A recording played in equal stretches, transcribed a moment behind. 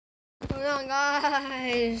Hold on,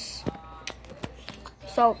 guys.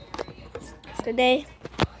 So today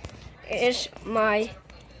is my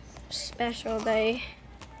special day.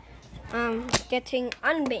 I'm getting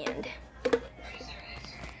unbanned.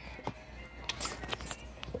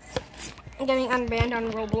 I'm getting unbanned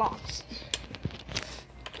on Roblox.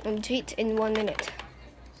 And cheat in 1 minute.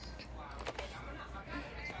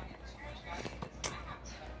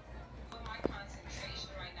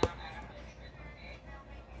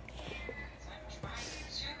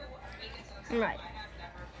 Alright.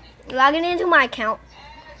 Logging into my account.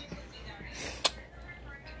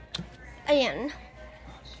 And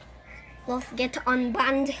let's get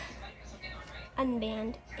unbanned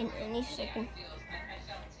in any second.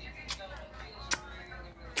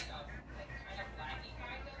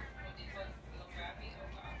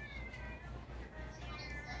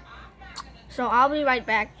 So I'll be right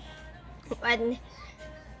back when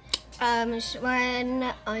I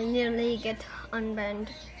nearly get unbanned.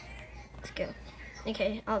 Let's go.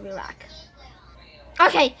 Okay, I'll be back.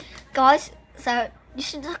 Okay, guys, so you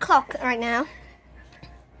see the clock right now.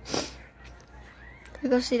 You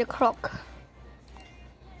can see the clock.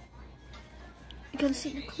 You can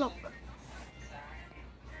see the clock.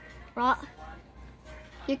 Right?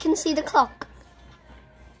 You can see the clock.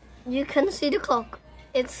 You can see the clock.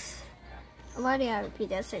 It's... Why did I repeat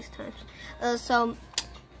that 6 times? So,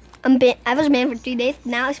 I was banned for 3 days.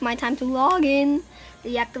 Now it's my time to log in.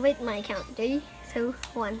 Deactivate my account. 3, 2,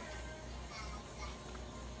 1.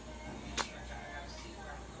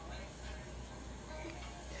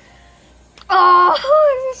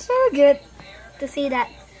 Oh, it's so good to see that.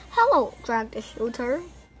 Hello, drag the shooter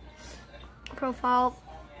profile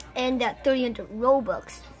and that 300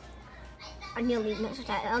 Robux. I nearly missed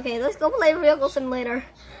that. Okay, let's go play Vehicle Simulator.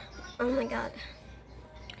 Oh my god.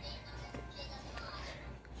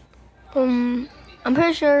 I'm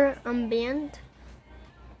pretty sure I'm banned.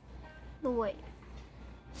 But wait.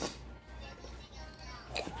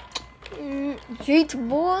 Cheat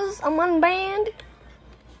boys, I'm unbanned.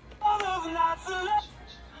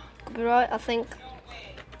 Copyright, I think.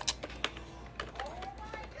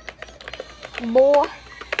 Boy.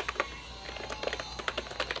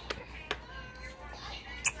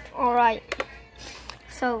 Alright.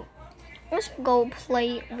 So let's go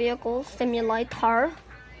play Vehicle Simulator.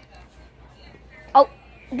 Oh,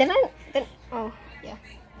 oh, yeah.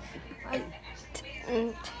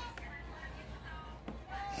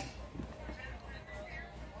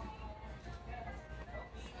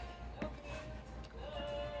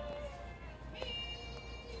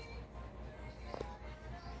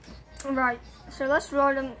 Alright, so let's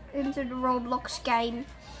roll them into the Roblox game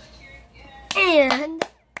and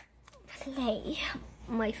play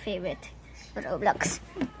my favorite Roblox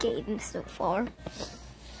game so far.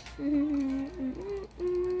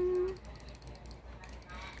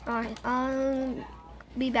 Alright, I'll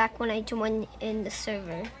be back when I join in the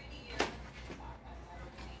server.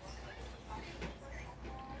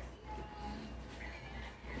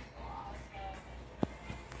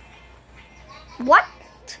 What?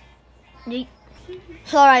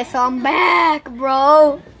 Alright, so I'm back,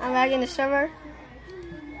 bro. I'm back in the server.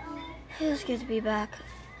 It's good to be back.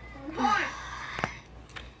 How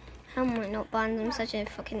am I not banned? I'm such a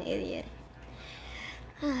fucking idiot.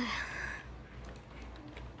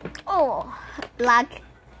 Oh, lag.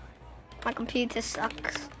 My computer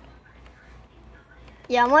sucks.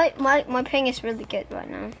 Yeah, my ping is really good right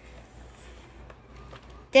now.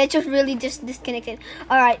 They're just disconnected.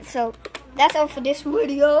 Alright, so that's all for this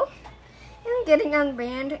video. I'm getting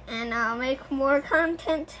unbanned and I'll make more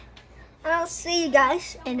content. And I'll see you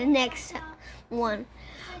guys in the next one.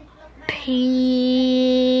 Peace.